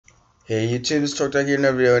Hey YouTube, it's TorqueDawg here in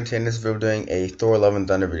another video, and today in this video doing a Thor Love and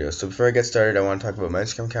Thunder video. So before I get started, I want to talk about my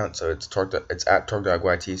Instagram account. So it's it's at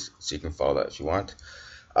TorqueDawgYT, so you can follow that if you want.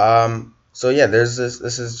 So yeah, there's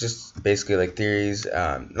this is just basically like theories,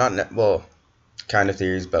 well, kind of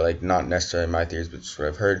theories, but like not necessarily my theories, but just what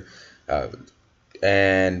I've heard.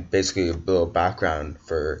 And basically a little background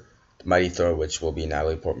for the Mighty Thor, which will be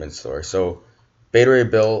Natalie Portman's Thor. So Beta Ray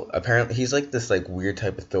Bill, apparently he's like this like weird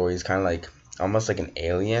type of Thor. He's kind of like almost like an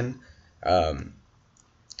alien.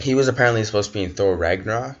 He was apparently supposed to be in Thor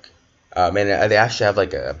Ragnarok, and they actually have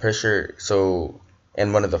like a picture. So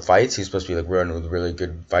in one of the fights, he's supposed to be like running with really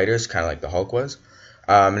good fighters, kind of like the Hulk was.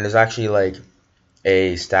 And there's actually like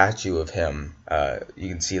a statue of him. You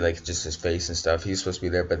can see like just his face and stuff. He's supposed to be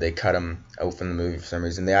there, but they cut him out from the movie for some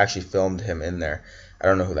reason. They actually filmed him in there. I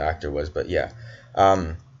don't know who the actor was, but yeah.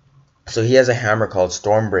 So he has a hammer called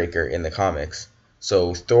Stormbreaker in the comics.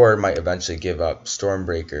 So Thor might eventually give up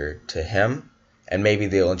Stormbreaker to him, and maybe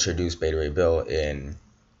they'll introduce Beta Ray Bill in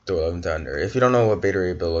Thor Love and Thunder. If you don't know what Beta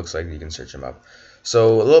Ray Bill looks like, you can search him up.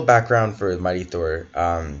 So a little background for Mighty Thor.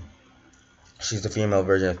 She's the female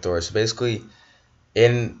version of Thor. So basically,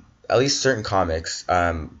 in at least certain comics,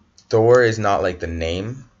 Thor is not like the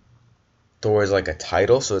name. Thor is like a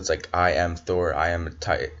title. So it's like I am Thor. I am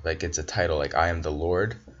like it's a title. Like I am the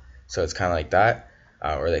Lord. So it's kind of like that.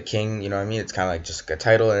 Or the king, you know what I mean? It's kind of like just like a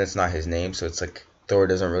title, and it's not his name, so it's like Thor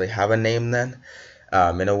doesn't really have a name then,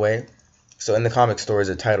 in a way. So in the comics, Thor is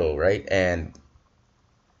a title, right? And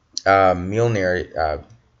Mjolnir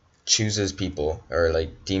chooses people, or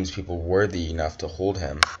like deems people worthy enough to hold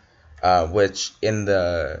him, which in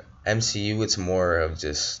the MCU it's more of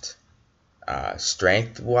just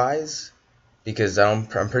strength-wise, because I'm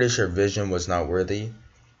pretty sure Vision was not worthy,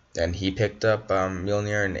 and he picked up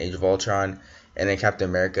Mjolnir in Age of Ultron. And then Captain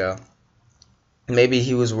America, maybe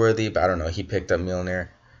he was worthy, but I don't know. He picked up Mjolnir.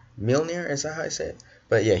 Mjolnir, is that how I say it?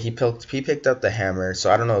 But yeah, he picked up the hammer. So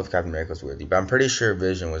I don't know if Captain America was worthy, but I'm pretty sure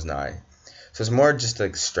Vision was not. So it's more just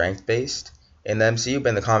like strength based in the MCU, but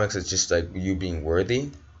in the comics it's just like you being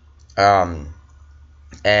worthy. And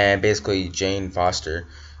basically Jane Foster,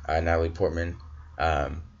 Natalie Portman,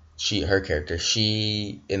 her character,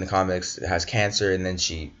 she in the comics has cancer, and then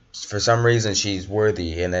for some reason she's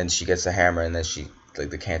worthy, and then she gets the hammer, and then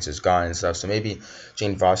the cancer's gone and stuff. So maybe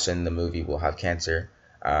Jane Foster in the movie will have cancer,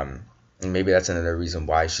 and maybe that's another reason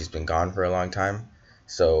why she's been gone for a long time.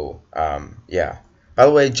 So yeah. By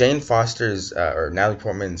the way, Jane Foster's or Natalie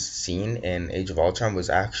Portman's scene in Age of Ultron was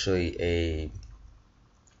actually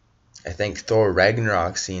I think Thor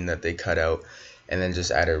Ragnarok scene that they cut out and then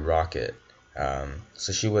just added Rocket.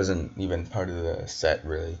 So she wasn't even part of the set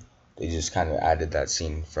really. They just kind of added that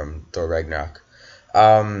scene from Thor Ragnarok.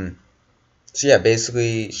 So yeah,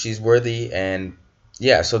 basically she's worthy, and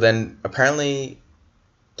yeah, so then apparently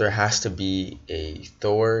there has to be a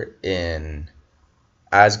Thor in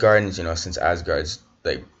Asgard, and since Asgard's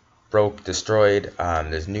like destroyed,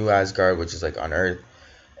 there's new Asgard, which is like on Earth,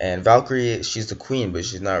 and Valkyrie, she's the queen, but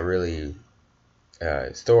she's not really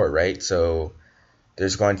Thor, right? So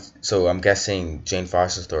so I'm guessing Jane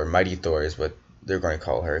Foster's Thor, Mighty Thor, is what they're going to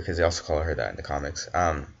call her, because they also call her that in the comics.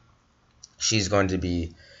 She's going to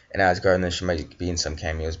be in Asgard, and then she might be in some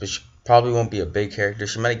cameos, but she probably won't be a big character.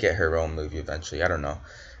 She might get her own movie eventually. I don't know.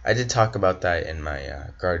 I did talk about that in my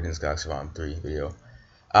Guardians of the Galaxy Volume 3 video.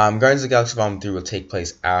 Guardians of the Galaxy Volume 3 will take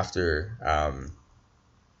place after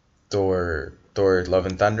Thor Love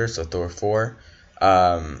and Thunder, so Thor 4.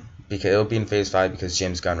 Because it'll be in Phase 5, because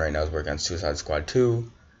James Gunn right now is working on Suicide Squad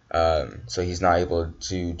 2. So he's not able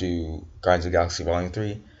to do Guardians of the Galaxy Volume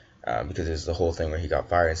 3 because there's the whole thing where he got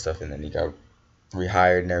fired and stuff, and then he got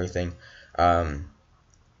rehired and everything.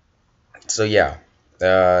 So yeah,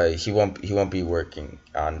 he won't be working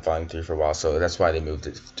on Volume 3 for a while, so that's why they moved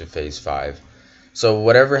it to Phase 5. So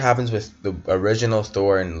whatever happens with the original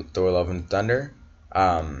Thor and Thor Love and Thunder,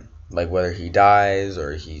 like whether he dies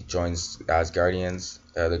or he joins Asgardians,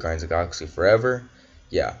 the Guardians of the Galaxy forever,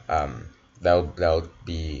 yeah, that'll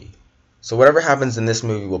be. So whatever happens in this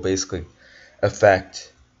movie will basically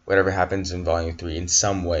affect whatever happens in Volume 3 in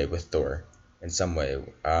some way with Thor, in some way.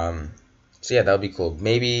 So yeah, that'll be cool.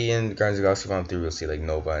 Maybe in Guardians of the Galaxy Volume 3 we'll see like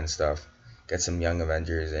Nova and stuff, get some young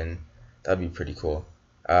Avengers, and that'll be pretty cool.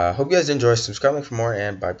 Hope you guys enjoy. Subscribe for more,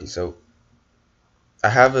 and bye, peace out. I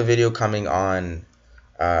have a video coming on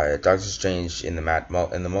Doctor Strange in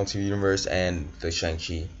the multi-universe and the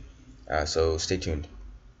Shang-Chi. So stay tuned.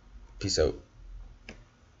 Peace out.